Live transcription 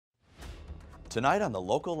Tonight on the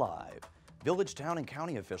Local Live, village, town, and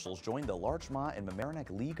county officials joined the Larchmont and Mamaroneck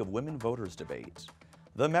League of Women Voters debate.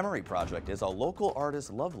 The Memory Project is a local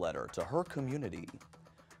artist's love letter to her community.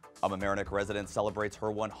 A Mamaroneck resident celebrates her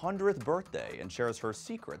 100th birthday and shares her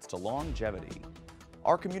secrets to longevity.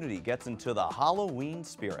 Our community gets into the Halloween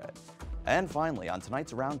spirit. And finally, on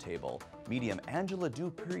tonight's roundtable, medium Angela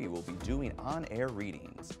Dupree will be doing on-air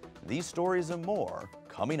readings. These stories and more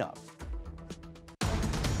coming up.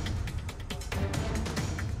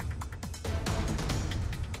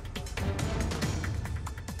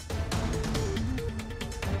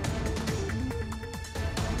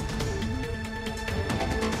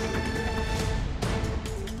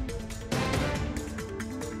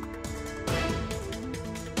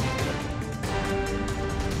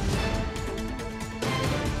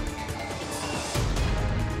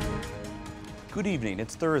 Good evening,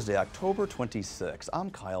 it's Thursday, October 26. I'm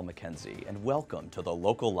Kyle McKenzie, and welcome to the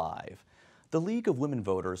Local Live. The League of Women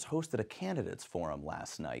Voters hosted a candidates forum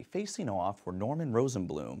last night. Facing off were Norman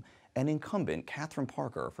Rosenblum and incumbent Catherine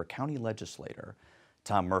Parker for county legislator.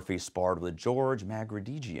 Tom Murphy sparred with George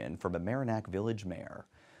Magredigian for Mamaroneck Village Mayor.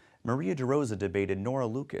 Maria DeRosa debated Nora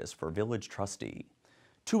Lucas for village trustee.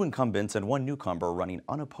 Two incumbents and one newcomer running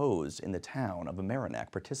unopposed in the town of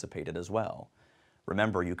Mamaroneck participated as well.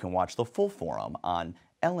 Remember, you can watch the full forum on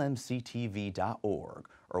lmctv.org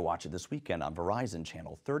or watch it this weekend on Verizon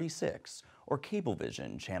Channel 36 or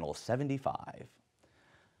Cablevision Channel 75.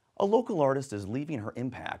 A local artist is leaving her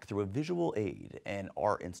impact through a visual aid and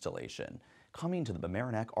art installation, coming to the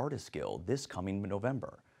Mamaroneck Artists Guild this coming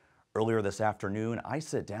November. Earlier this afternoon, I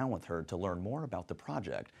sat down with her to learn more about the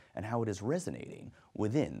project and how it is resonating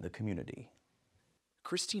within the community.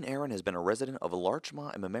 Christine Aaron has been a resident of the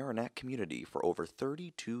Larchmont and Mamaroneck community for over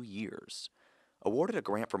 32 years. Awarded a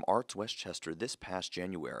grant from Arts Westchester this past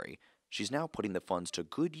January, she's now putting the funds to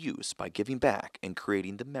good use by giving back and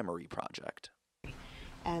creating the Memory Project.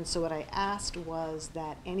 And so what I asked was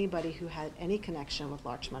that anybody who had any connection with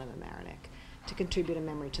Larchmont and Mamaroneck to contribute a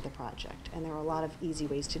memory to the project. And there were a lot of easy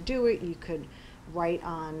ways to do it. You could write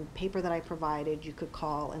on paper that I provided, you could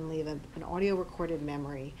call and leave an audio recorded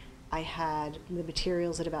memory. I had the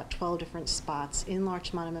materials at about 12 different spots in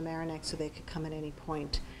Larchmont and Mamaroneck so they could come at any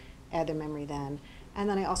point, add their memory then. And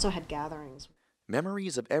then I also had gatherings.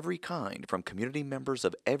 Memories of every kind from community members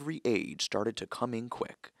of every age started to come in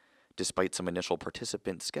quick. Despite some initial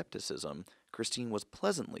participant skepticism, Christine was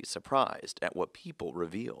pleasantly surprised at what people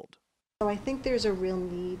revealed. So I think there's a real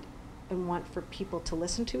need and want for people to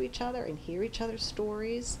listen to each other and hear each other's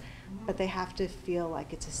stories, but they have to feel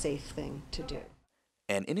like it's a safe thing to do.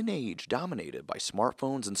 And in an age dominated by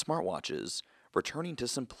smartphones and smartwatches, returning to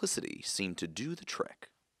simplicity seemed to do the trick.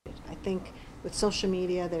 I think with social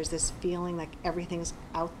media, there's this feeling like everything's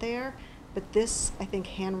out there, but this, I think,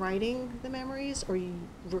 handwriting the memories or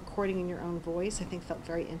recording in your own voice, I think felt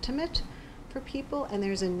very intimate for people, and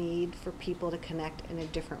there's a need for people to connect in a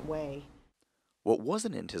different way. What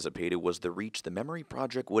wasn't anticipated was the reach the Memory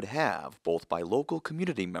Project would have, both by local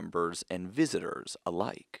community members and visitors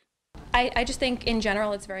alike. I just think in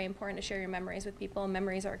general it's very important to share your memories with people.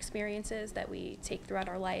 Memories are experiences that we take throughout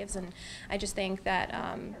our lives, and I just think that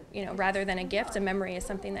rather than a gift, a memory is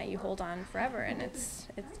something that you hold on forever, and it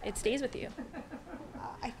stays with you.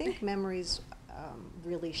 I think memories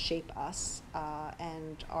really shape us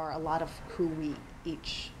and are a lot of who we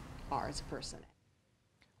each are as a person.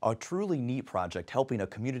 A truly neat project helping a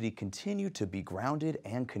community continue to be grounded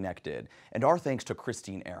and connected. And our thanks to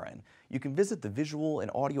Christine Aaron. You can visit the visual and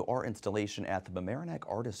audio art installation at the Mamaroneck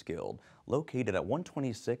Artists Guild, located at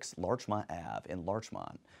 126 Larchmont Ave in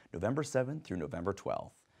Larchmont, November 7th through November 12th.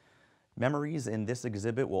 Memories in this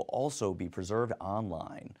exhibit will also be preserved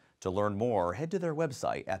online. To learn more, head to their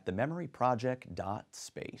website at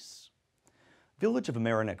thememoryproject.space. Village of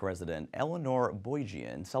Mamaroneck resident Eleanor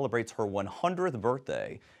Boygian celebrates her 100th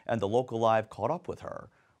birthday, and the Local Live caught up with her.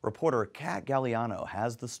 Reporter Kat Galliano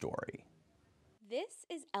has the story. This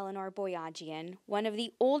is Eleanor Boyajian, one of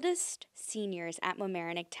the oldest seniors at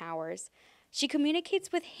Mamaroneck Towers. She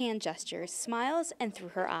communicates with hand gestures, smiles, and through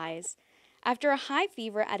her eyes. After a high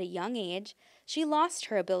fever at a young age, she lost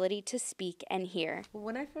her ability to speak and hear.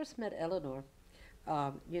 When I first met Eleanor,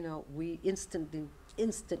 we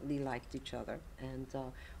instantly liked each other, and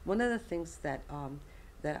one of the things that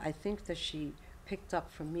I think that she picked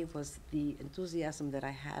up from me was the enthusiasm that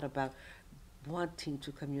I had about wanting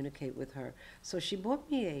to communicate with her. So she bought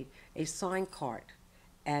me a sign card,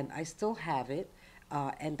 and I still have it,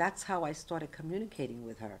 and that's how I started communicating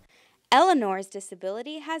with her. Eleanor's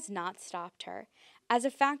disability has not stopped her. As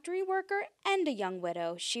a factory worker and a young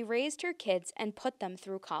widow, she raised her kids and put them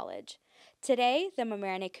through college. Today, the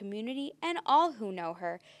Mamaroneck community and all who know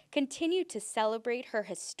her continue to celebrate her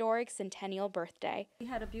historic centennial birthday. We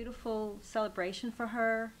had a beautiful celebration for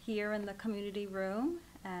her here in the community room,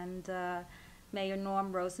 and Mayor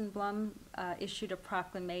Norm Rosenblum issued a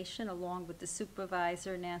proclamation along with the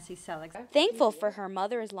supervisor, Nancy Selig. Thankful for her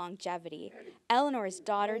mother's longevity, Eleanor's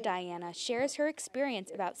daughter, Diana, shares her experience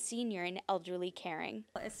about senior and elderly caring.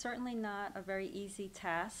 It's certainly not a very easy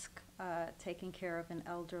task taking care of an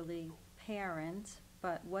elderly parent,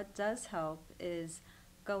 but what does help is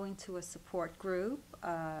going to a support group.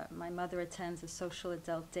 My mother attends a social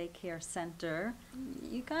adult daycare center.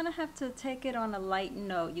 You kind of have to take it on a light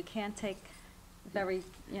note. You can't take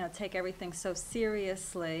take everything so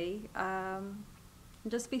seriously.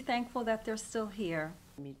 Just be thankful that they're still here.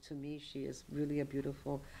 To me, she is really a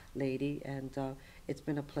beautiful lady, and it's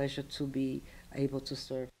been a pleasure to be able to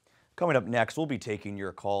serve. Coming up next, we'll be taking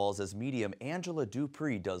your calls as medium Angela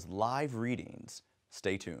Dupree does live readings.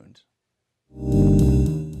 Stay tuned.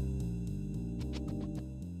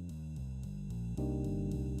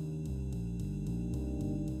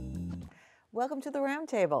 Welcome to the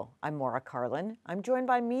Roundtable. I'm Maura Carlin. I'm joined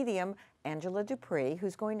by medium Angela Dupree,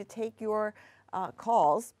 who's going to take your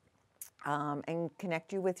calls and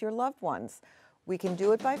connect you with your loved ones. We can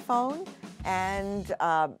do it by phone, and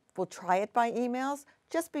we'll try it by emails.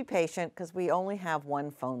 Just be patient, because we only have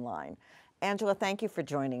one phone line. Angela, thank you for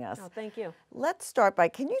joining us. Oh, thank you. Let's start by,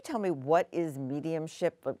 can you tell me what is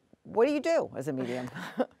mediumship? What do you do as a medium?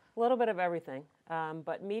 A little bit of everything,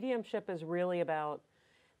 but mediumship is really about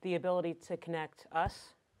the ability to connect us,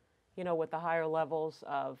 with the higher levels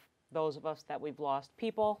of those of us that we've lost,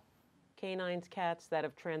 people, canines, cats that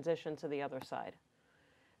have transitioned to the other side.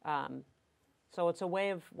 So it's a way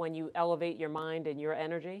of, when you elevate your mind and your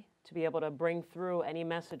energy, to be able to bring through any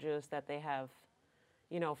messages that they have,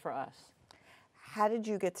 for us. How did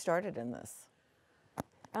you get started in this?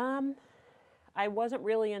 I wasn't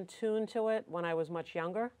really in tune to it when I was much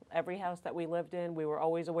younger. Every house that we lived in, we were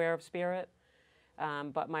always aware of spirit.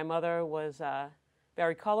 But my mother was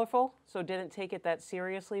very colorful, so didn't take it that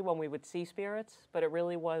seriously when we would see spirits. But it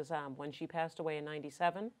really was when she passed away in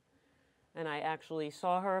 '97, and I actually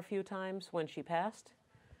saw her a few times when she passed,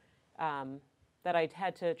 that I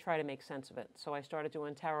had to try to make sense of it. So I started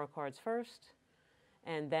doing tarot cards first,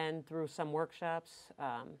 and then through some workshops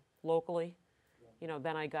locally,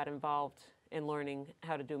 then I got involved in learning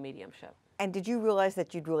how to do mediumship. And did you realize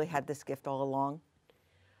that you'd really had this gift all along?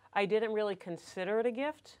 I didn't really consider it a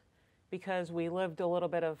gift because we lived a little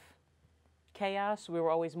bit of chaos. We were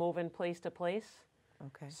always moving place to place.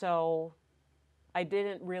 Okay. So I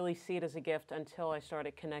didn't really see it as a gift until I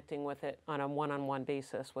started connecting with it on a one-on-one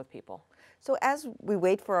basis with people. So as we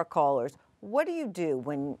wait for our callers, what do you do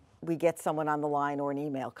when we get someone on the line or an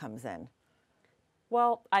email comes in?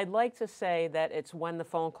 Well, I'd like to say that it's when the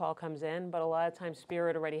phone call comes in, but a lot of times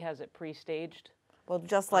Spirit already has it pre-staged. Well,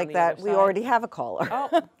 just like the that, other we side. already have a caller.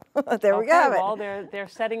 Oh, there we have it. Well, they're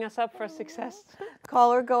setting us up for success.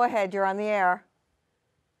 Caller, go ahead. You're on the air.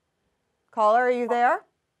 Caller, are you there?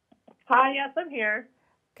 Hi, yes, I'm here.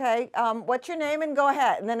 Okay. What's your name? And go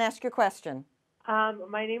ahead, and then ask your question.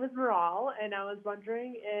 My name is Maral, and I was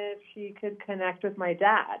wondering if she could connect with my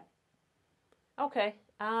dad. Okay.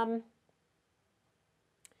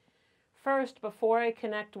 First, before I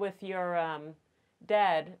connect with your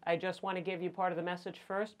dad, I just want to give you part of the message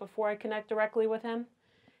first before I connect directly with him.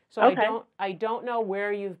 So Okay. I don't know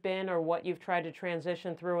where you've been or what you've tried to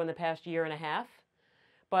transition through in the past year and a half.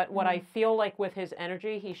 But what I feel like with his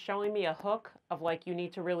energy, he's showing me a hook of like you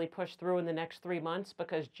need to really push through in the next 3 months,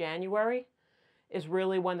 because January is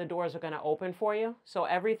really when the doors are going to open for you. So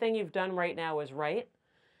everything you've done right now is right.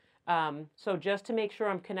 So just to make sure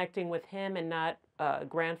I'm connecting with him and not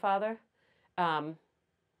grandfather.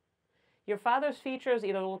 Your father's features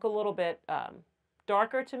either look a little bit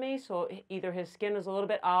darker to me, so either his skin is a little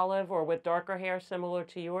bit olive or with darker hair similar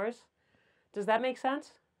to yours. Does that make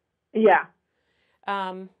sense? Yeah.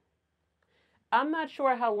 I'm not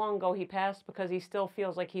sure how long ago he passed, because he still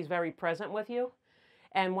feels like he's very present with you.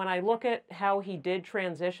 And when I look at how he did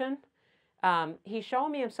transition, he's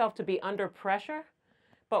showing me himself to be under pressure.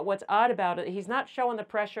 But what's odd about it, he's not showing the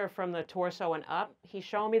pressure from the torso and up. He's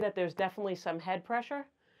showing me that there's definitely some head pressure.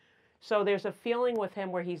 So there's a feeling with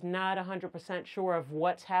him where he's not 100% sure of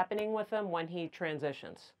what's happening with him when he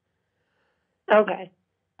transitions. Okay.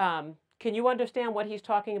 Can you understand what he's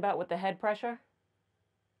talking about with the head pressure?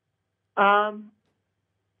 I'm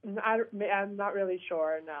not really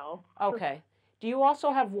sure, no. Okay. Do you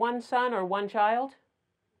also have one son or one child?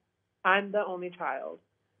 I'm the only child.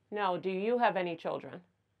 No. Do you have any children?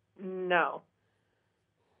 No.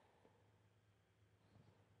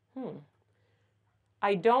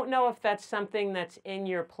 I don't know if that's something that's in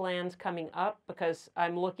your plans coming up, because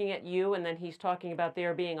I'm looking at you and then he's talking about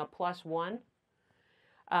there being a +1.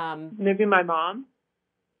 Maybe my mom?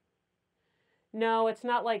 No, it's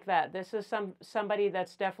not like that. This is somebody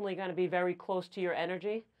that's definitely going to be very close to your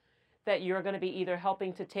energy, that you're going to be either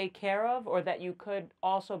helping to take care of or that you could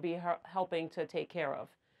also be helping to take care of.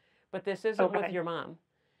 But this isn't with Okay. your mom.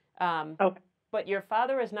 Okay. But your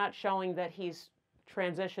father is not showing that he's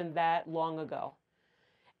transitioned that long ago.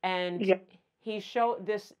 And Yeah.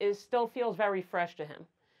 this still feels very fresh to him.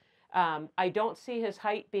 I don't see his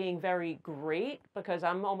height being very great because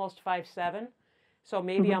I'm almost 5'7". So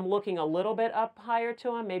maybe I'm looking a little bit up higher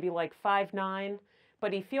to him, maybe like 5'9",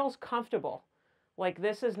 but he feels comfortable. Like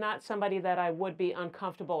this is not somebody that I would be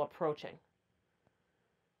uncomfortable approaching.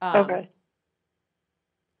 Okay.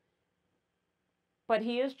 But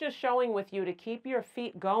he is just showing with you to keep your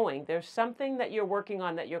feet going. There's something that you're working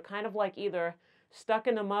on that you're kind of like either stuck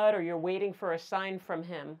in the mud or you're waiting for a sign from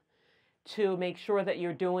him to make sure that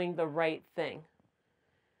you're doing the right thing.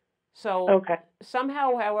 So Okay.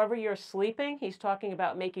 somehow, however you're sleeping, he's talking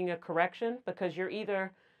about making a correction because you're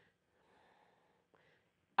either,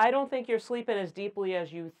 I don't think you're sleeping as deeply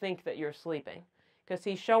as you think that you're sleeping, because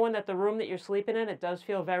he's showing that the room that you're sleeping in, it does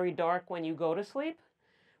feel very dark when you go to sleep.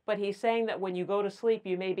 But he's saying that when you go to sleep,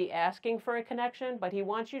 you may be asking for a connection, but he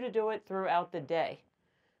wants you to do it throughout the day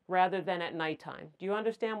rather than at nighttime. Do you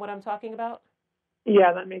understand what I'm talking about?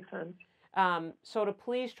 Yeah, that makes sense. So to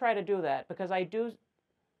please try to do that, because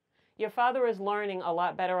your father is learning a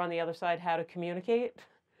lot better on the other side how to communicate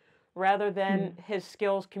rather than his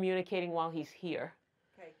skills communicating while he's here.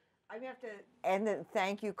 Okay, I have to end it.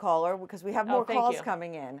 Thank you, caller, because we have Oh, more thank calls you.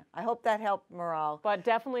 coming in. I hope that helped morale. But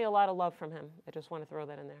definitely a lot of love from him. I just want to throw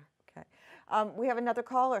that in there. Okay, we have another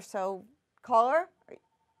caller. So, caller,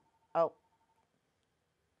 oh,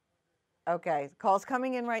 okay, call's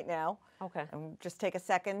coming in right now. Okay. And just take a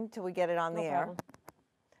second till we get it on the No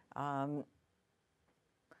air.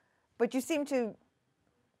 But you seem to,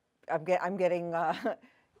 I'm getting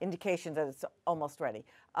indications that it's almost ready.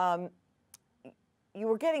 You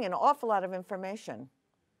were getting an awful lot of information.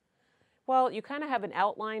 Well, you kind of have an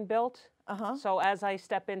outline built. Uh-huh. So as I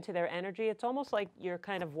step into their energy, it's almost like you're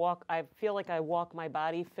kind of I feel like I walk my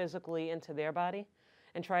body physically into their body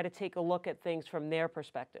and try to take a look at things from their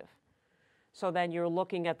perspective. So then you're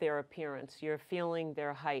looking at their appearance, you're feeling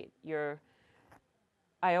their height,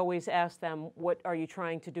 I always ask them, what are you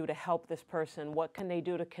trying to do to help this person? What can they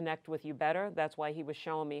do to connect with you better? That's why he was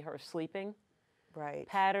showing me her sleeping. Right.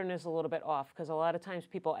 Pattern is a little bit off because a lot of times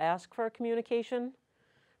people ask for communication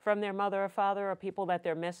from their mother or father or people that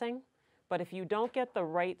they're missing. But if you don't get the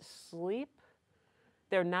right sleep,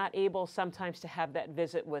 they're not able sometimes to have that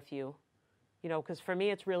visit with you. You know, because for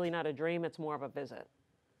me, it's really not a dream, it's more of a visit.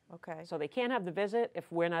 Okay. So they can't have the visit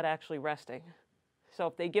if we're not actually resting. So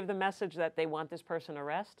if they give the message that they want this person to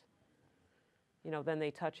rest, you know, then they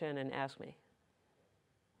touch in and ask me.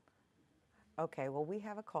 Okay, well, we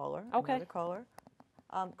have a caller. Okay. Another caller.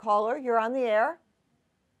 Caller, you're on the air.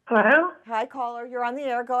 Hello? Hi, caller, you're on the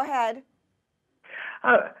air. Go ahead.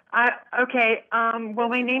 Okay. Well,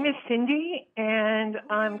 my name is Cindy, and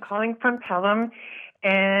I'm calling from Pelham,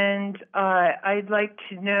 and I'd like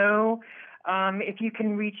to know if you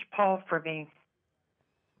can reach Paul for me.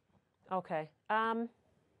 Okay.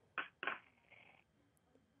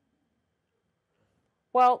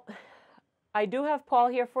 Well, I do have Paul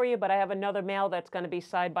here for you, but I have another male that's going to be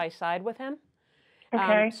side by side with him.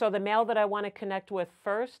 Okay. So the male that I want to connect with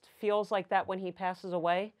first feels like that when he passes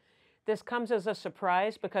away. This comes as a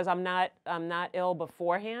surprise because I'm not ill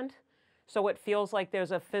beforehand. So it feels like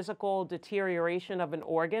there's a physical deterioration of an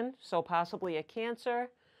organ, so possibly a cancer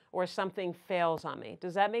or something fails on me.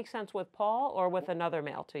 Does that make sense with Paul or with another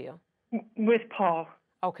male to you? With Paul.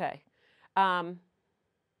 Okay.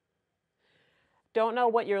 Don't know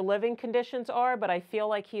what your living conditions are, but I feel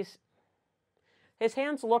like his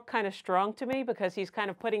hands look kind of strong to me because he's kind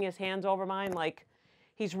of putting his hands over mine like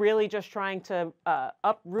he's really just trying to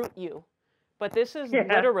uproot you. But this is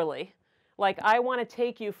literally, like, I want to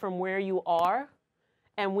take you from where you are,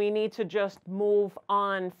 and we need to just move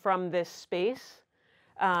on from this space.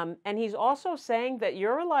 And he's also saying that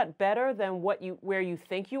you're a lot better than where you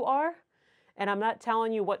think you are. And I'm not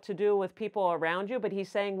telling you what to do with people around you, but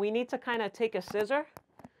he's saying we need to kind of take a scissor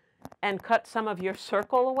and cut some of your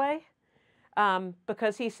circle away.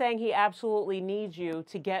 Because he's saying he absolutely needs you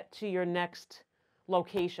to get to your next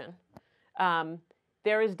location.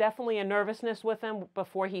 There is definitely a nervousness with him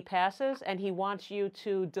before he passes, and he wants you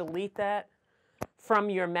to delete that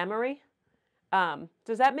from your memory.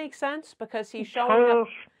 Does that make sense? Because he's showing up.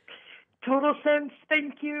 total sense.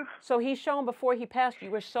 Thank you. So he's shown before he passed, you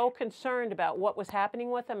were so concerned about what was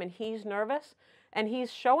happening with him, and he's nervous. And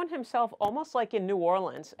he's showing himself almost like in New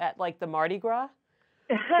Orleans at like the Mardi Gras,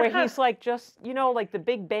 where he's like just, you know, like the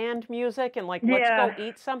big band music and like, let's go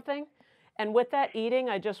eat something. And with that eating,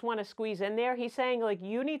 I just want to squeeze in there. He's saying like,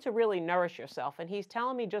 you need to really nourish yourself. And he's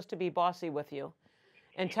telling me just to be bossy with you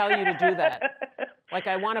and tell you to do that. Like,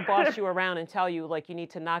 I want to boss you around and tell you, like, you need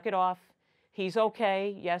to knock it off. He's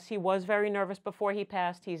okay. Yes, he was very nervous before he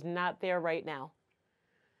passed. He's not there right now.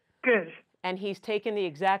 Good. And he's taken the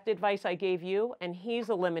exact advice I gave you, and he's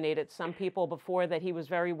eliminated some people before that he was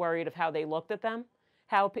very worried of how they looked at them,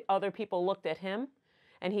 how other people looked at him.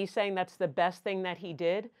 And he's saying that's the best thing that he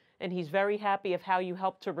did. And he's very happy of how you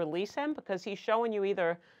helped to release him, because he's showing you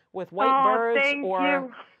either with white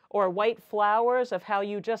birds or white flowers of how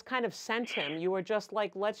you just kind of sent him. You were just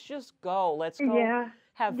like, let's just go. Let's go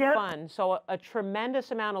have fun. So a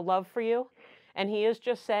tremendous amount of love for you. And he is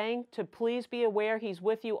just saying to please be aware he's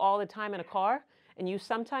with you all the time in a car. And you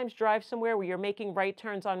sometimes drive somewhere where you're making right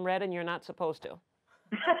turns on red and you're not supposed to.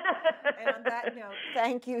 And on that note,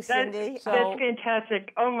 thank you, Cindy. That's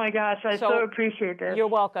fantastic. Oh my gosh, I so appreciate this. You're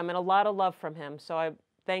welcome, and a lot of love from him. So I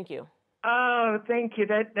thank you. Oh, thank you.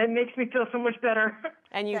 That makes me feel so much better.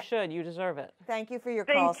 And you should. You deserve it. Thank you for your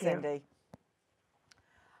call, Cindy.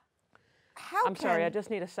 I'm sorry, I just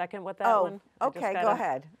need a second with that one. Okay, go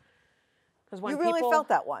ahead. Because when you really felt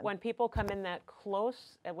that one. When people come in that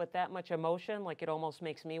close and with that much emotion, like it almost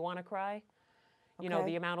makes me want to cry. You know,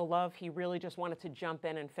 the amount of love, he really just wanted to jump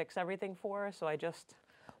in and fix everything for us. So I just...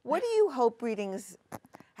 What do you hope readings,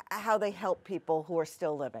 how they help people who are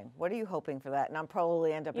still living? What are you hoping for that? And I'll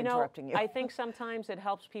probably end up interrupting you. I think sometimes it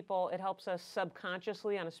helps people, it helps us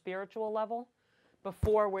subconsciously on a spiritual level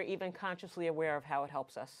before we're even consciously aware of how it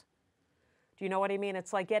helps us. Do you know what I mean?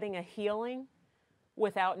 It's like getting a healing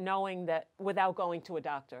without knowing that, without going to a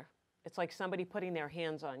doctor. It's like somebody putting their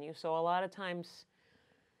hands on you. So a lot of times,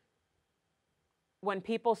 when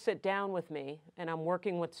people sit down with me and I'm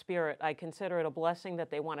working with spirit, I consider it a blessing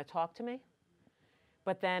that they want to talk to me.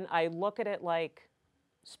 But then I look at it like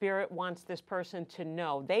spirit wants this person to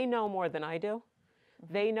know. They know more than I do.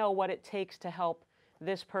 They know what it takes to help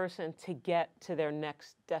this person to get to their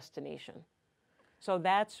next destination. So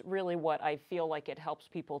that's really what I feel like it helps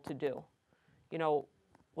people to do. You know,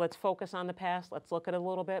 let's focus on the past. Let's look at it a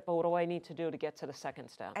little bit. But what do I need to do to get to the second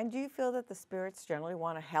step? And do you feel that the spirits generally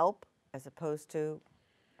want to help as opposed to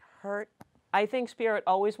hurt? I think spirit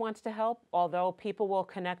always wants to help, although people will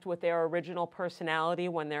connect with their original personality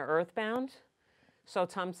when they're earthbound. So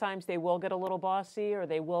sometimes they will get a little bossy or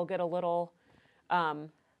they will get a little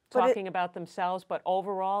talking about themselves. But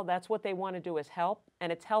overall, that's what they want to do is help.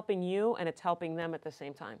 And it's helping you and it's helping them at the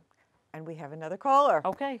same time. And we have another caller.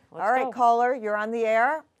 Okay, let's go. All right, caller, you're on the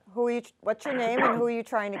air. Who are you, what's your name and who are you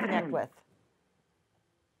trying to connect with?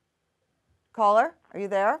 Caller, are you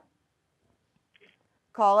there?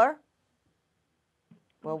 Caller?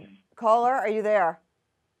 Well, caller, are you there?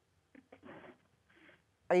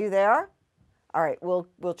 Are you there? All right, we'll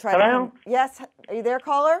try to. Yes, are you there,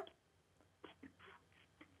 caller?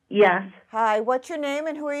 Yes. Hi, what's your name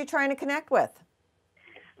and who are you trying to connect with?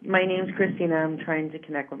 My name's Christina. I'm trying to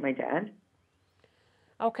connect with my dad.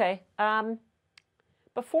 Okay.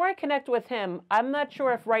 Before I connect with him, I'm not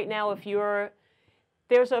sure if right now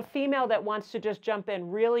there's a female that wants to just jump in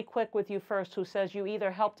really quick with you first who says you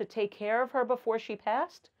either helped to take care of her before she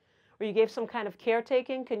passed or you gave some kind of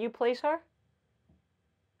caretaking. Can you place her?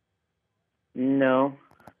 No.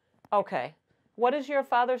 Okay. What is your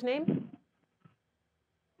father's name?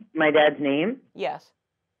 My dad's name? Yes.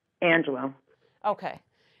 Angelo. Okay.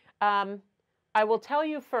 I will tell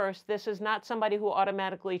you first, this is not somebody who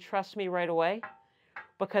automatically trusts me right away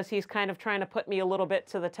because he's kind of trying to put me a little bit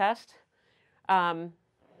to the test. But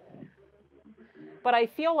I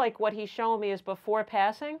feel like what he's showing me is before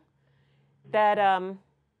passing that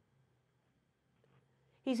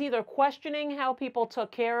he's either questioning how people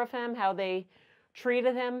took care of him, how they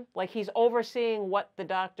treated him, like he's overseeing what the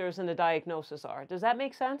doctors and the diagnosis are. Does that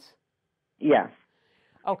make sense? Yes.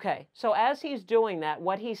 Okay, so as he's doing that,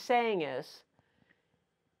 what he's saying is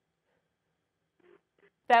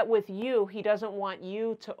that with you, he doesn't want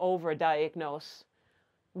you to overdiagnose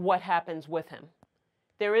what happens with him.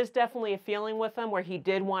 There is definitely a feeling with him where he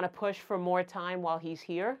did want to push for more time while he's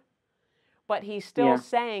here, but he's still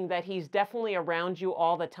saying that he's definitely around you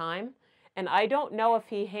all the time. And I don't know if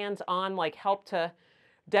he hands-on like helped to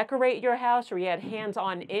decorate your house or he had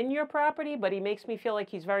hands-on in your property, but he makes me feel like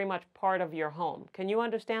he's very much part of your home. Can you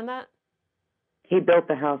understand that? He built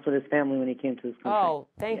the house with his family when he came to this country. Oh,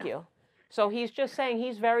 thank you. So he's just saying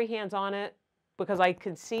he's very hands-on it because I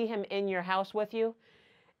could see him in your house with you.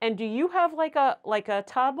 And do you have like a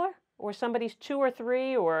toddler, or somebody's 2 or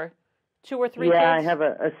 3, or 2 or 3 Yeah, kids? I have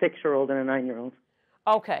a 6-year-old and a 9-year-old.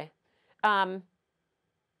 Okay. I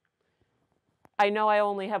know I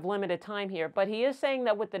only have limited time here, but he is saying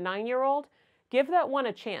that with the 9-year-old, give that one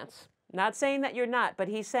a chance. Not saying that you're not, but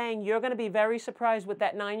he's saying you're going to be very surprised with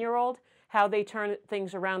that 9-year-old how they turn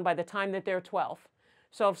things around by the time that they're 12.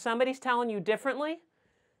 So if somebody's telling you differently,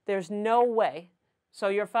 there's no way. So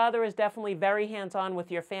your father is definitely very hands-on with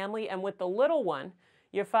your family, and with the little one,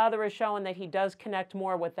 your father is showing that he does connect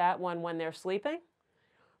more with that one when they're sleeping,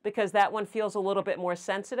 because that one feels a little bit more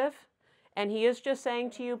sensitive. And he is just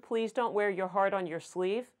saying to you, please don't wear your heart on your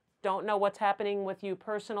sleeve. Don't know what's happening with you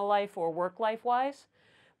personal life or work life-wise.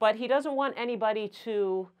 But he doesn't want anybody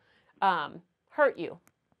to hurt you,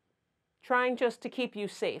 trying just to keep you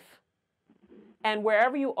safe. And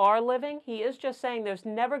wherever you are living, he is just saying there's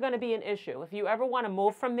never going to be an issue. If you ever want to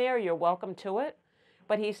move from there, you're welcome to it.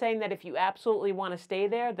 But he's saying that if you absolutely want to stay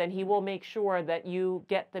there, then he will make sure that you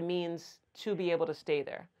get the means to be able to stay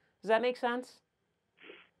there. Does that make sense?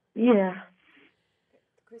 Yeah.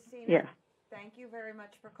 Christina, Yeah. thank you very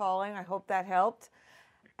much for calling. I hope that helped.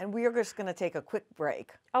 And we are just going to take a quick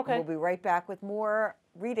break. Okay. We'll be right back with more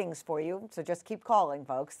readings for you, so just keep calling,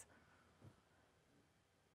 folks.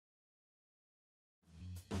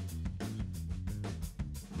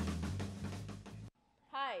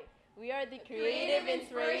 Hi, we are the Creative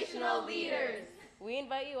Inspirational Leaders. We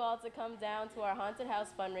invite you all to come down to our Haunted House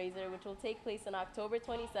fundraiser, which will take place on October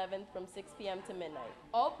 27th from 6 p.m. to midnight.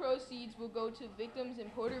 All proceeds will go to victims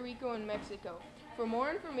in Puerto Rico and Mexico. For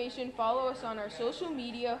more information, follow us on our social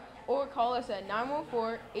media or call us at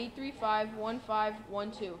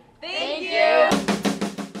 914-835-1512. Thank you!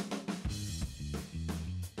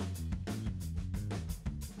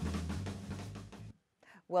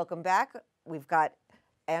 Welcome back. We've got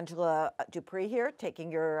Angela Dupree here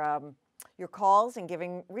taking your calls and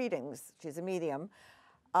giving readings. She's a medium.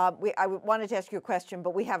 I wanted to ask you a question,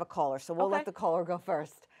 but we have a caller, so we'll let the caller go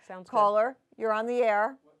first. Sounds good. Caller, you're on the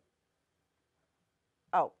air.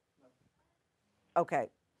 Oh. Okay.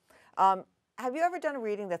 Have you ever done a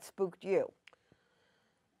reading that spooked you?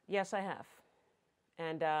 Yes, I have.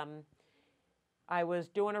 And I was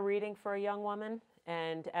doing a reading for a young woman,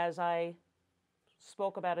 and as I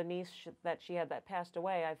spoke about a niece that she had that passed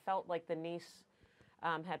away, I felt like the niece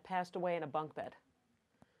had passed away in a bunk bed.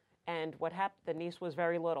 And what happened, the niece was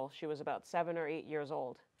very little. She was about 7 or 8 years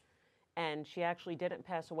old. And she actually didn't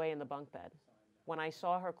pass away in the bunk bed. When I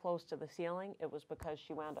saw her close to the ceiling, it was because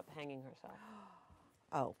she wound up hanging herself.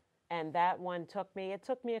 Oh. And that one it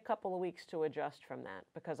took me a couple of weeks to adjust from that,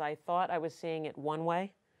 because I thought I was seeing it one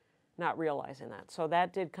way, not realizing that. So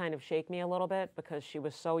that did kind of shake me a little bit, because she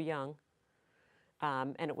was so young,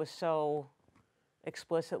 and it was so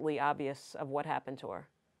explicitly obvious of what happened to her.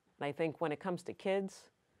 And I think when it comes to kids,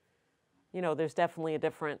 you know, there's definitely a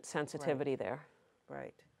different sensitivity there.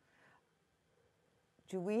 Right.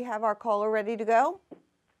 Do we have our caller ready to go?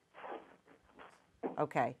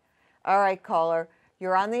 Okay. All right, caller.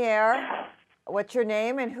 You're on the air. What's your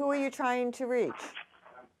name and who are you trying to reach?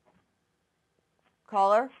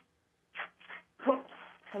 Caller?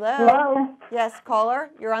 Hello? Hello? Yes,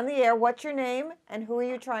 caller. You're on the air. What's your name and who are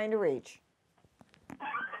you trying to reach?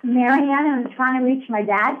 Marianne, and I'm trying to reach my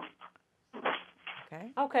dad.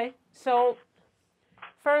 Okay. Okay. So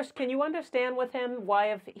first, can you understand with him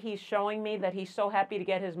why if he's showing me that he's so happy to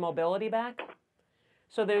get his mobility back?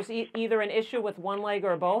 So there's either an issue with one leg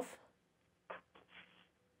or both?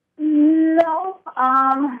 No.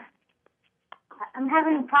 I'm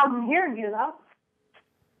having a problem hearing you, though.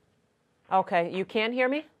 Okay. You can't hear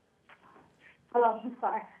me? Hello, I'm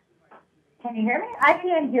sorry. Can you hear me? I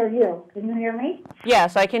can't hear you. Can you hear me?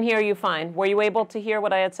 Yes, I can hear you fine. Were you able to hear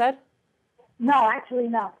what I had said? No, actually,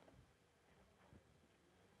 no.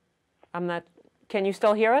 I'm not. Can you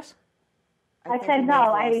still hear us? I said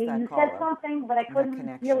no. You said something, but I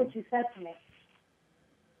couldn't hear what you said to me.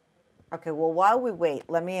 Okay, well, while we wait,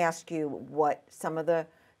 let me ask you what some of the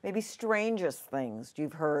maybe strangest things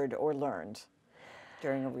you've heard or learned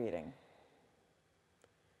during a reading.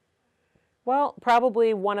 Well,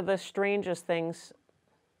 probably one of the strangest things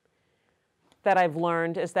that I've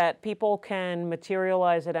learned is that people can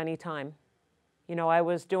materialize at any time. You know, I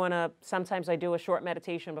was doing sometimes I do a short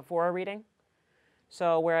meditation before a reading.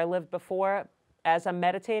 So where I lived before, as I'm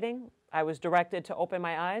meditating, I was directed to open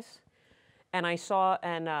my eyes, and I saw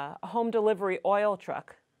a home delivery oil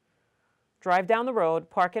truck drive down the road,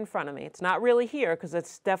 park in front of me. It's not really here because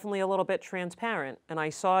it's definitely a little bit transparent. And I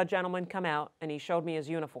saw a gentleman come out, and he showed me his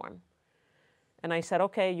uniform. And I said,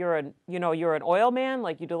 okay, you're an oil man,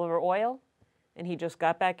 like you deliver oil? And he just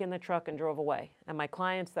got back in the truck and drove away. And my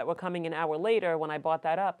clients that were coming an hour later, when I brought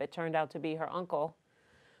that up, it turned out to be her uncle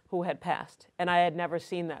who had passed. And I had never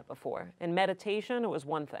seen that before. In meditation, it was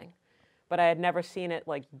one thing. But I had never seen it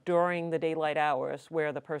like during the daylight hours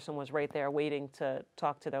where the person was right there waiting to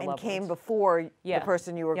talk to their loved ones. And came before Yeah. the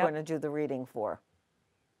person you were Yep. going to do the reading for.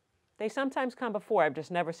 They sometimes come before. I've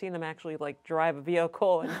just never seen them actually like drive a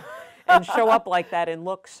vehicle and show up like that and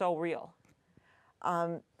look so real.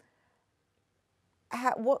 Have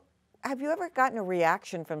you ever gotten a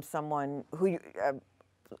reaction from someone who,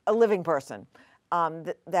 a living person,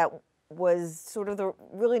 that was sort of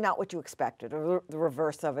really not what you expected, or the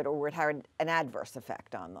reverse of it, or it had an adverse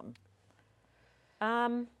effect on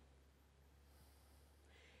them?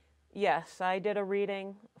 Yes, I did a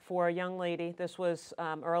reading for a young lady. This was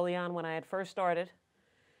early on when I had first started.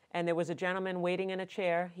 And there was a gentleman waiting in a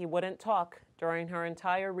chair. He wouldn't talk during her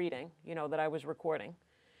entire reading, that I was recording.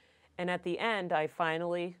 And at the end, I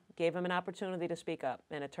finally gave him an opportunity to speak up.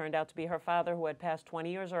 And it turned out to be her father, who had passed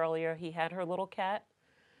 20 years earlier. He had her little cat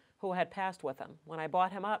who had passed with him. When I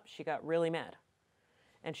brought him up, she got really mad.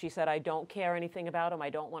 And she said, I don't care anything about him. I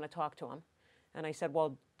don't want to talk to him. And I said,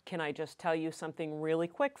 well, can I just tell you something really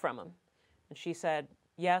quick from him? And she said,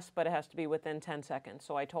 yes, but it has to be within 10 seconds.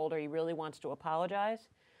 So I told her he really wants to apologize.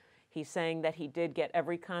 He's saying that he did get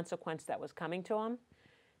every consequence that was coming to him.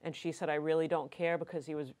 And she said, I really don't care, because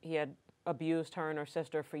he had abused her and her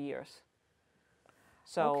sister for years.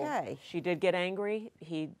 So she did get angry.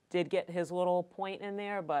 He did get his little point in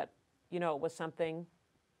there, but, it was something,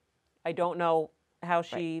 I don't know how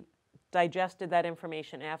she digested that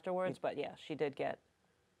information afterwards, but yeah, she did get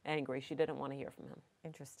angry. She didn't want to hear from him.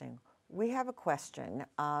 Interesting. We have a question.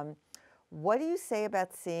 What do you say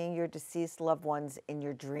about seeing your deceased loved ones in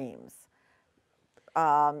your dreams?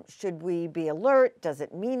 Should we be alert? Does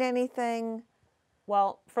it mean anything?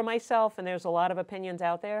 Well, for myself, and there's a lot of opinions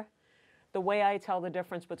out there, the way I tell the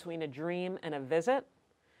difference between a dream and a visit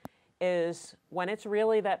is when it's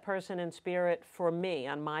really that person in spirit, for me,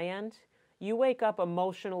 on my end, you wake up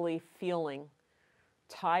emotionally feeling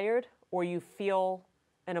tired, or you feel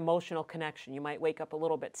an emotional connection. You might wake up a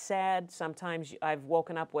little bit sad. Sometimes I've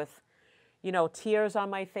woken up with, tears on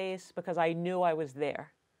my face because I knew I was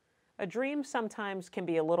there. A dream sometimes can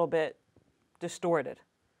be a little bit distorted.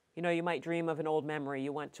 You might dream of an old memory.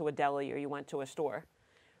 You went to a deli or you went to a store.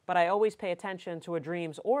 But I always pay attention to a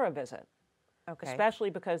dreams or a visit, especially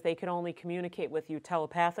because they can only communicate with you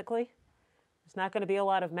telepathically. It's not going to be a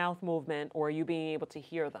lot of mouth movement or you being able to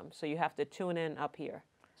hear them. So you have to tune in up here.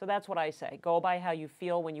 So that's what I say. Go by how you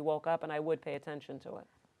feel when you woke up, and I would pay attention to it.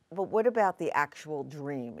 But what about the actual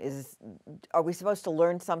dream? Are we supposed to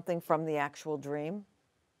learn something from the actual dream?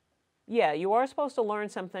 Yeah, you are supposed to learn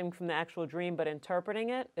something from the actual dream, but interpreting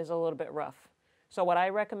it is a little bit rough. So what I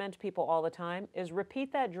recommend to people all the time is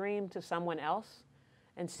repeat that dream to someone else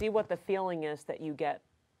and see what the feeling is that you get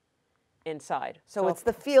inside. So it's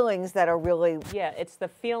the feelings that are really... Yeah, it's the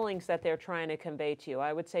feelings that they're trying to convey to you.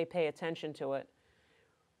 I would say pay attention to it.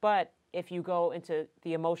 But if you go into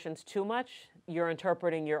the emotions too much, you're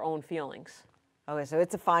interpreting your own feelings. Okay, so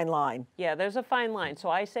it's a fine line. Yeah, there's a fine line. So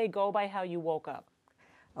I say go by how you woke up.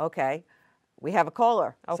 Okay. We have a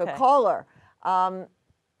caller. Okay. So caller, are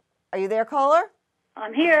you there, caller?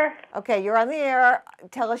 I'm here. Okay, you're on the air.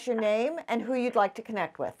 Tell us your name and who you'd like to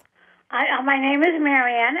connect with. My name is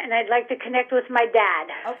Marianne, and I'd like to connect with my dad.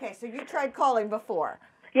 Okay, so you tried calling before.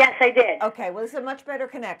 Yes, I did. Okay, well, this is a much better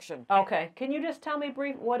connection. Okay. Can you just tell me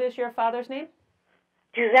what is your father's name?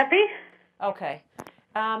 Giuseppe? Okay.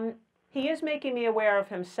 He is making me aware of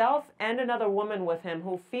himself and another woman with him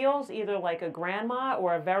who feels either like a grandma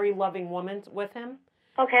or a very loving woman with him.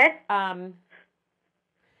 Okay.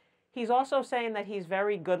 He's also saying that he's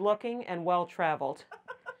very good-looking and well-traveled.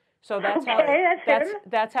 So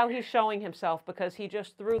that's how he's showing himself, because he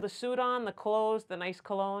just threw the suit on, the clothes, the nice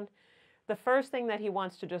cologne. The first thing that he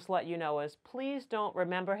wants to just let you know is, please don't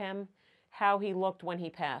remember him how he looked when he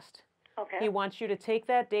passed. Okay. He wants you to take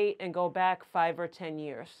that date and go back 5 or 10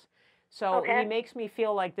 years. So he makes me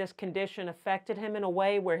feel like this condition affected him in a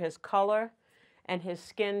way where his color and his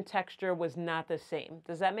skin texture was not the same.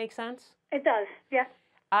 Does that make sense? It does, yeah.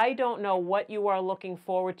 I don't know what you are looking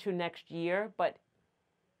forward to next year, but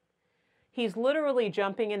he's literally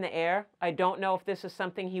jumping in the air. I don't know if this is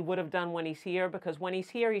something he would have done when he's here, because when he's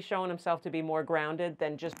here, he's showing himself to be more grounded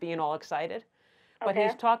than just being all excited. But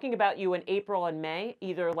he's talking about you in April and May,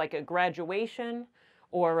 either like a graduation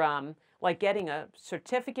or like getting a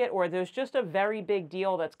certificate, or there's just a very big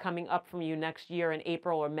deal that's coming up from you next year in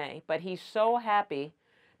April or May. But he's so happy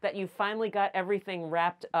that you finally got everything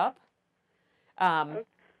wrapped up.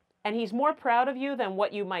 And he's more proud of you than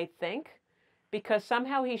what you might think, because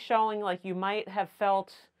somehow he's showing like you might have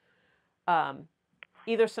felt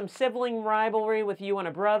either some sibling rivalry with you and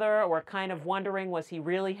a brother, or kind of wondering, was he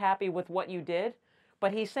really happy with what you did?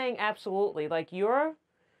 But he's saying absolutely, like you're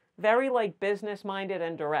very like business minded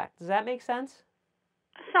and direct. Does that make sense?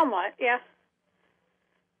 Somewhat, yeah.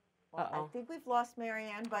 Well, I think we've lost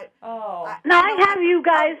Marianne, but oh, No, I have you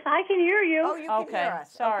guys. I can hear you. Oh, you can okay. hear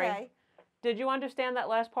us. Sorry. Okay. Did you understand that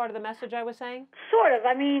last part of the message I was saying? Sort of.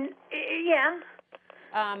 I mean, yeah.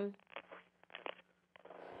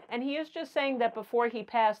 And he is just saying that before he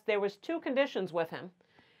passed, there was 2 conditions with him,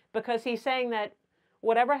 because he's saying that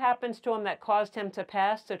whatever happens to him that caused him to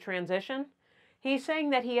pass, to transition, he's saying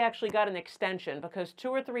that he actually got an extension, because 2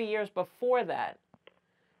 or 3 years before that,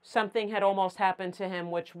 something had almost happened to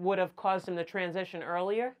him which would have caused him to transition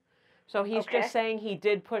earlier. So he's just saying he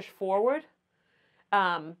did push forward.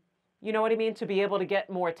 You know what I mean? To be able to get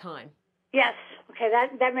more time. Yes. Okay,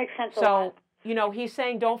 that makes sense. So, you know, he's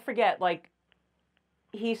saying, don't forget, like,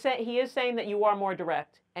 he is saying that you are more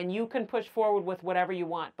direct and you can push forward with whatever you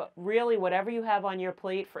want. But really, whatever you have on your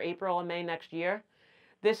plate for April and May next year,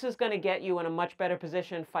 this is going to get you in a much better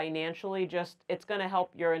position financially. It's going to help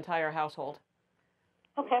your entire household.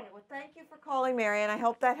 Okay. Well, thank you for calling, Marianne. I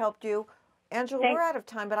hope that helped you. Angela, we're out of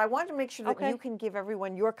time, but I wanted to make sure that you can give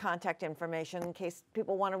everyone your contact information in case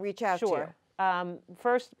people want to reach out to you. Sure.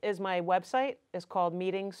 First is my website. It's called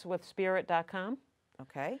meetingswithspirit.com.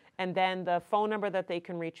 Okay. And then the phone number that they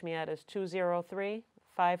can reach me at is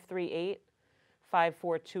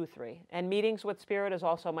 203-538-5423. And Meetings with Spirit is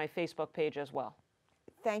also my Facebook page as well.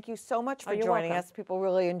 Thank you so much for you're joining welcome. us. People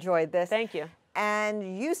really enjoyed this. Thank you.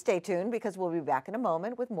 And you stay tuned because we'll be back in a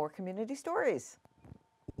moment with more community stories.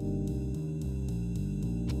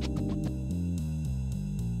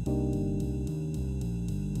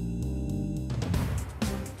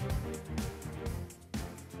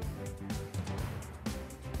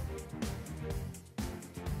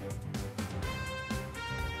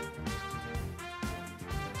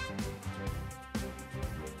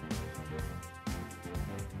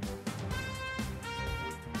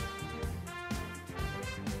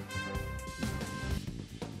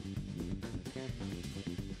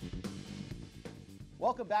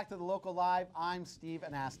 Welcome back to the Local Live. I'm Steve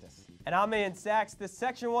Anastas. And I'm Ian Sachs. The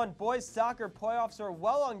Section 1 boys soccer playoffs are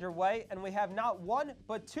well underway, and we have not one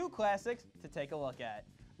but 2 classics to take a look at.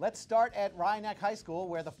 Let's start at Ryeneck High School,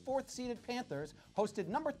 where the 4th-seeded Panthers hosted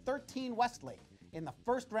number 13 Westlake in the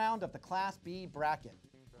first round of the Class B bracket.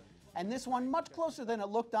 And this one much closer than it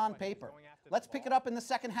looked on paper. Let's pick it up in the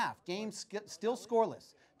second half. Game still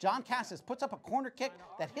scoreless. John Cassis puts up a corner kick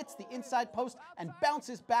that hits the inside post and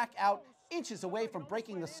bounces back out, inches away from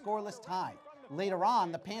breaking the scoreless tie. Later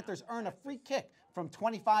on, the Panthers earn a free kick from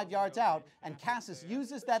 25 yards out, and Cassis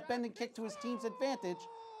uses that bending kick to his team's advantage.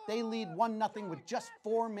 They lead 1-0 with just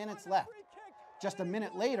 4 minutes left. Just a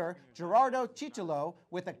minute later, Gerardo Chichilo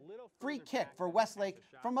with a free kick for Westlake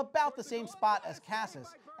from about the same spot as Cassis,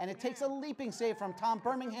 and it takes a leaping save from Tom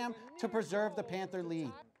Birmingham to preserve the Panther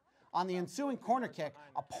lead. On the ensuing corner kick,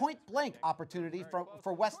 a point-blank opportunity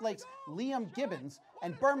for Westlake's Liam Gibbons,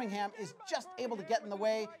 and Birmingham is just able to get in the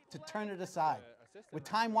way to turn it aside. With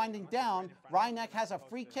time winding down, Ryeneck has a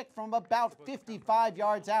free kick from about 55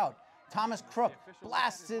 yards out. Thomas Crook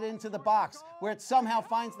blasts it into the box, where it somehow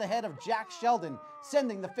finds the head of Jack Sheldon,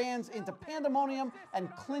 sending the fans into pandemonium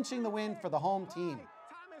and clinching the win for the home team.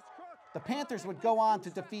 The Panthers would go on to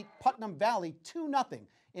defeat Putnam Valley 2-0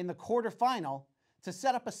 in the quarterfinal, to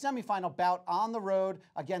set up a semifinal bout on the road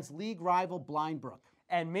against league rival Blindbrook.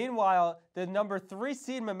 And meanwhile, the number 3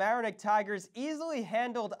 seed Mamaroneck Tigers easily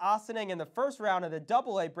handled Ossining in the first round of the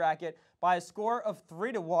AA bracket by a score of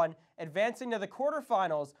 3-1, advancing to the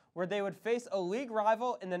quarterfinals, where they would face a league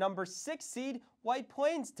rival in the number 6 seed White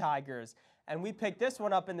Plains Tigers. And we picked this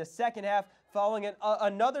one up in the second half following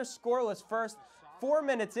another scoreless first. 4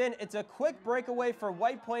 minutes in, it's a quick breakaway for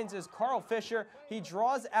White Plains' Carl Fisher. He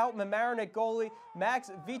draws out Mamaroneck goalie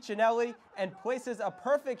Max Vicinelli and places a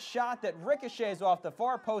perfect shot that ricochets off the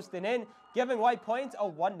far post and in, giving White Plains a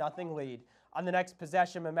 1-0 lead. On the next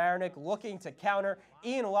possession, Mamaroneck looking to counter.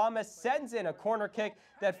 Ian Lamas sends in a corner kick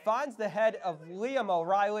that finds the head of Liam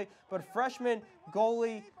O'Reilly, but freshman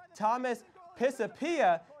goalie Thomas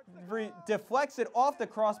Pisapia deflects it off the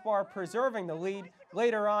crossbar, preserving the lead.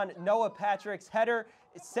 Later on, Noah Patrick's header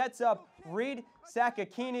sets up Reed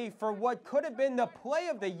Sakakini for what could have been the play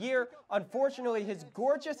of the year. Unfortunately, his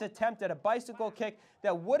gorgeous attempt at a bicycle kick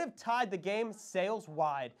that would have tied the game sails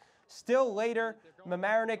wide. Still later,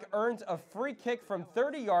 Mamaroneck earns a free kick from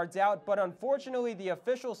 30 yards out, but unfortunately the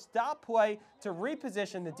officials stop play to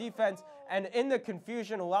reposition the defense, and in the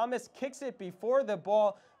confusion, Lamas kicks it before the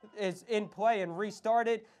ball is in play and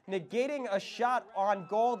restarted, negating a shot on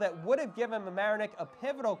goal that would have given Mamaroneck a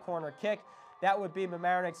pivotal corner kick. That would be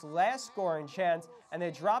Mamaroneck's last scoring chance, and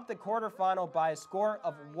they dropped the quarterfinal by a score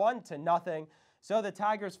of 1-0. So the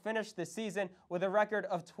Tigers finished the season with a record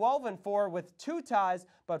of 12-4 with 2 ties,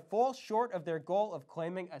 but fall short of their goal of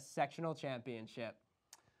claiming a sectional championship.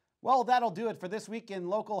 Well, that'll do it for this week in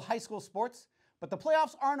local high school sports, but the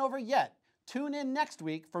playoffs aren't over yet. Tune in next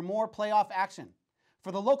week for more playoff action.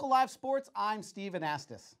 For the local live sports, I'm Steve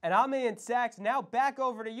Anastas. And I'm Ian Sachs. Now back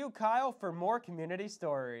over to you, Kyle, for more community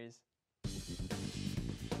stories.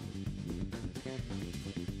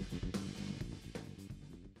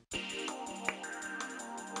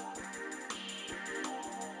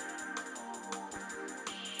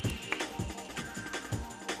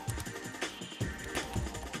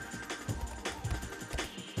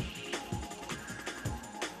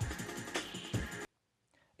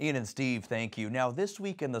 Ian and Steve, thank you. Now, this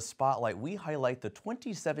week in the Spotlight, we highlight the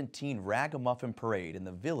 2017 Ragamuffin Parade in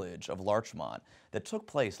the village of Larchmont that took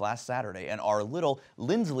place last Saturday, and our little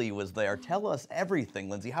Lindsley was there. Tell us everything,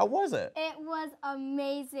 Lindsay. How was it? It was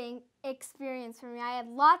amazing experience for me. I had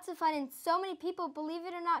lots of fun, and so many people, believe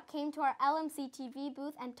it or not, came to our LMC TV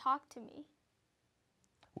booth and talked to me.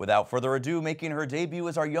 Without further ado, making her debut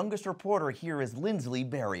as our youngest reporter, here is Lindsley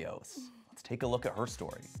Barrios. Let's take a look at her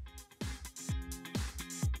story.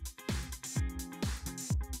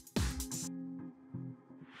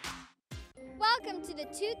 Welcome to the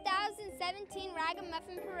 2017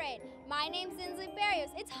 Ragamuffin Parade. My name's Lindsley Barrios.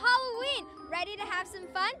 It's Halloween! Ready to have some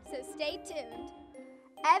fun? So stay tuned.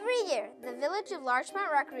 Every year, the Village of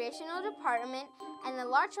Larchmont Recreational Department and the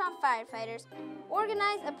Larchmont Firefighters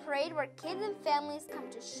organize a parade where kids and families come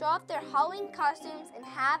to show off their Halloween costumes and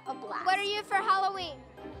have a blast. What are you for Halloween?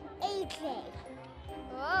 AJ.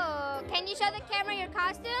 Oh, can you show the camera your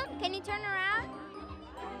costume? Can you turn around?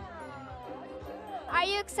 Are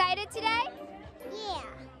you excited today? Yeah.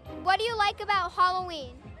 What do you like about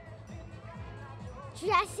Halloween?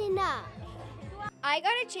 Dressing up. I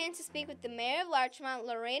got a chance to speak with the mayor of Larchmont,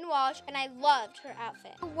 Lorraine Walsh, and I loved her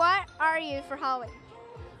outfit. What are you for Halloween?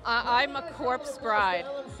 I'm a corpse bride.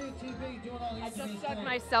 I just dug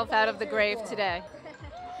myself out of the grave today.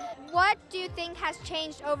 What do you think has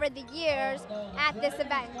changed over the years at this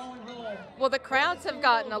event? Well, the crowds have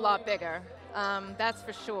gotten a lot bigger. That's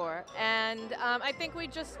for sure. And I think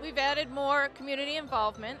we've added more community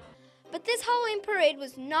involvement. But this Halloween parade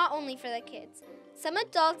was not only for the kids. Some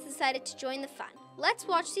adults decided to join the fun. Let's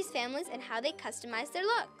watch these families and how they customize their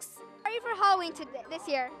looks. What are you for Halloween this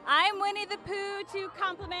year? I'm Winnie the Pooh to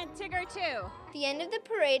compliment Tigger too. At the end of the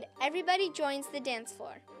parade, everybody joins the dance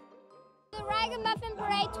floor. The Ragamuffin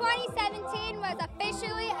Parade 2017 was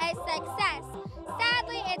officially a success.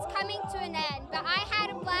 Sadly, it's coming to an end, but I had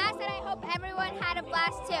a blast and I hope everyone had a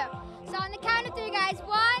blast too. So on the count of 3, guys,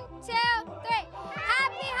 1, 2, 3.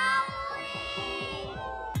 Happy Halloween!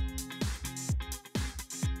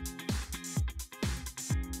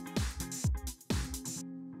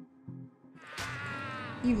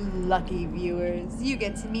 You lucky viewers, you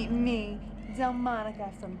get to meet me,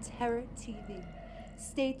 Delmonica from Terror TV.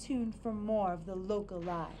 Stay tuned for more of the local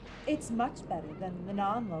live. It's much better than the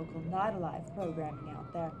non-local, not alive programming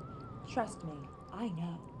out there. Trust me, I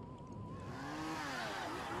know.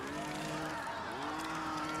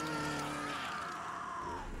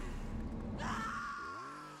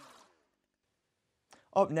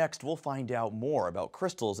 Up next, we'll find out more about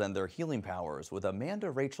crystals and their healing powers with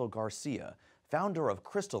Amanda Rachel Garcia, founder of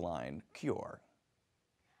Crystalline Cure.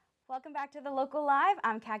 Welcome back to the Local Live.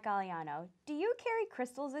 I'm Kat Galliano. Do you carry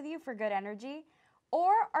crystals with you for good energy?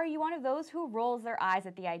 Or are you one of those who rolls their eyes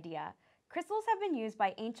at the idea? Crystals have been used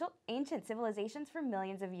by ancient civilizations for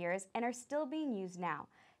millions of years and are still being used now.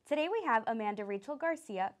 Today we have Amanda Rachel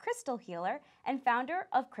Garcia, crystal healer and founder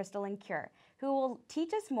of Crystalline Cure, who will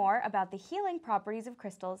teach us more about the healing properties of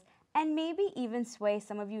crystals and maybe even sway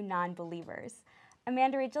some of you non-believers.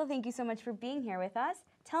 Amanda Rachel, thank you so much for being here with us.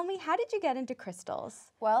 Tell me, how did you get into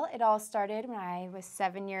crystals? Well, it all started when I was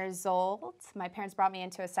 7 years old. My parents brought me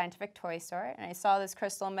into a scientific toy store, and I saw this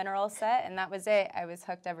crystal mineral set, and that was it. I was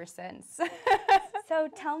hooked ever since. So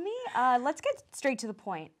tell me, let's get straight to the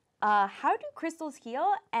point. How do crystals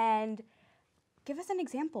heal? And give us an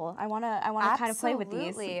example. I want to kind of play with these.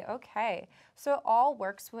 Absolutely. Okay. So it all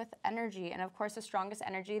works with energy, and of course, the strongest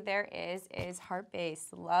energy there is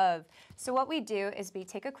heart-based love. So what we do is we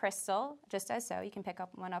take a crystal, just as so. You can pick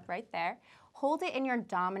up one up right there. Hold it in your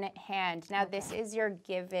dominant hand. Now, this is your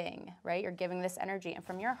giving, right? You're giving this energy, and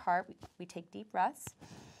from your heart, we take deep breaths.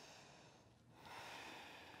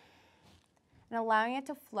 and allowing it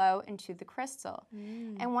to flow into the crystal.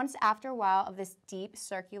 And once after a while of this deep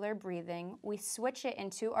circular breathing, we switch it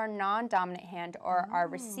into our non-dominant hand or our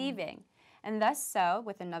receiving. And thus so,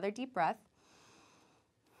 with another deep breath,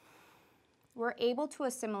 we're able to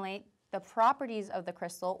assimilate the properties of the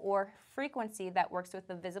crystal or frequency that works with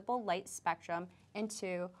the visible light spectrum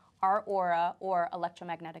into our aura or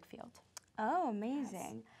electromagnetic field. Oh,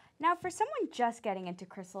 amazing. Now, for someone just getting into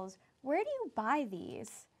crystals, where do you buy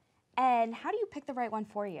these? And how do you pick the right one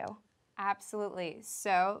for you? Absolutely.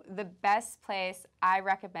 So the best place I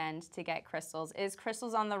recommend to get crystals is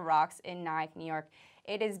Crystals on the Rocks in Nyack, New York.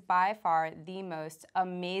 It is by far the most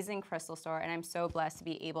amazing crystal store, and I'm so blessed to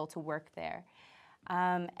be able to work there.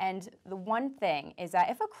 And the one thing is that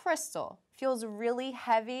if a crystal feels really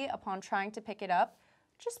heavy upon trying to pick it up,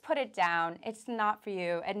 just put it down. It's not for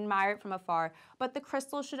you. Admire it from afar. But the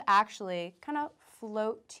crystal should actually kind of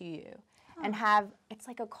float to you and it's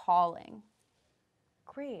like a calling.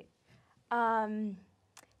 Great.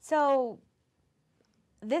 So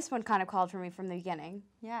this one kind of called for me from the beginning.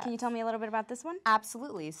 Yeah. Can you tell me a little bit about this one?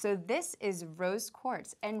 Absolutely. So this is rose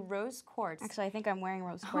quartz, and rose quartz. Actually, I think I'm wearing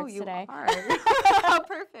rose quartz today. Oh, you are. How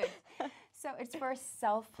perfect. So it's for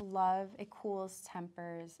self-love. It cools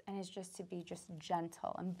tempers, and is just to be just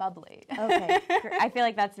gentle and bubbly. Okay, I feel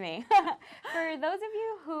like that's me. For those of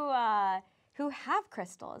you who have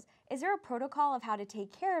crystals, is there a protocol of how to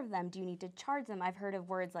take care of them? Do you need to charge them? I've heard of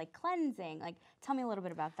words like cleansing. Like, tell me a little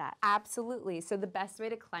bit about that. Absolutely. So the best way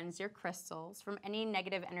to cleanse your crystals from any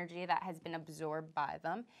negative energy that has been absorbed by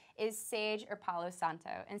them is sage or Palo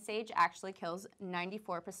Santo. And sage actually kills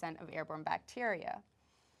 94% of airborne bacteria.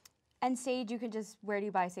 And sage, you can just, where do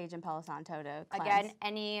you buy sage and Palo Santo to cleanse? Again,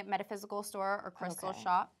 any metaphysical store or crystal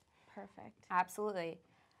shop. Perfect. Absolutely.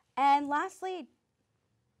 And lastly,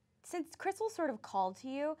 since crystals sort of called to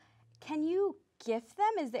you, can you gift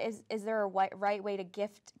them? Is there a right way to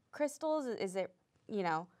gift crystals? Is it, you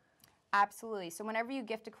know? Absolutely. So whenever you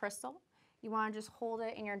gift a crystal, you want to just hold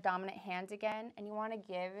it in your dominant hand again, and you want to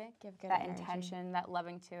give that energy. intention, that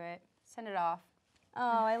loving to it. Send it off. Oh,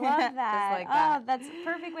 I love that. Just like that. Oh, that's a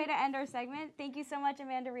perfect way to end our segment. Thank you so much,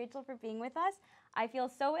 Amanda Rachel, for being with us. I feel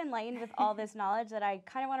so enlightened with all this knowledge that I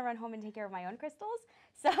kind of want to run home and take care of my own crystals.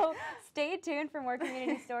 So stay tuned for more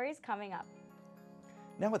community stories coming up.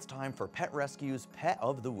 Now it's time for Pet Rescue's Pet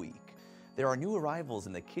of the Week. There are new arrivals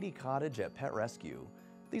in the kitty cottage at Pet Rescue.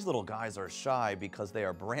 These little guys are shy because they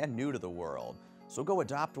are brand new to the world. So go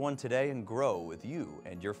adopt one today and grow with you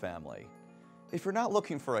and your family. If you're not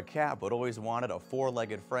looking for a cat but always wanted a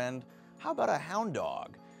four-legged friend, how about a hound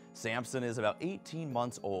dog? Samson is about 18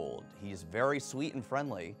 months old. He's very sweet and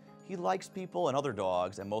friendly. He likes people and other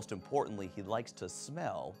dogs, and most importantly, he likes to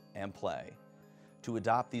smell and play. To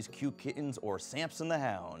adopt these cute kittens or Samson the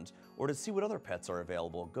Hound, or to see what other pets are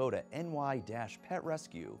available, go to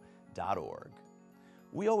ny-petrescue.org.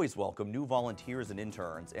 We always welcome new volunteers and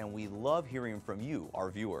interns, and we love hearing from you,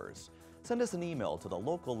 our viewers. Send us an email to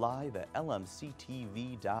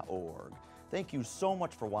thelocallive@lmctv.org. Thank you so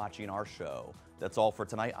much for watching our show. That's all for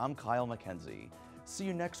tonight. I'm Kyle McKenzie. See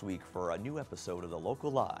you next week for a new episode of The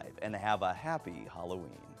Local Live, and have a happy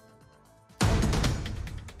Halloween.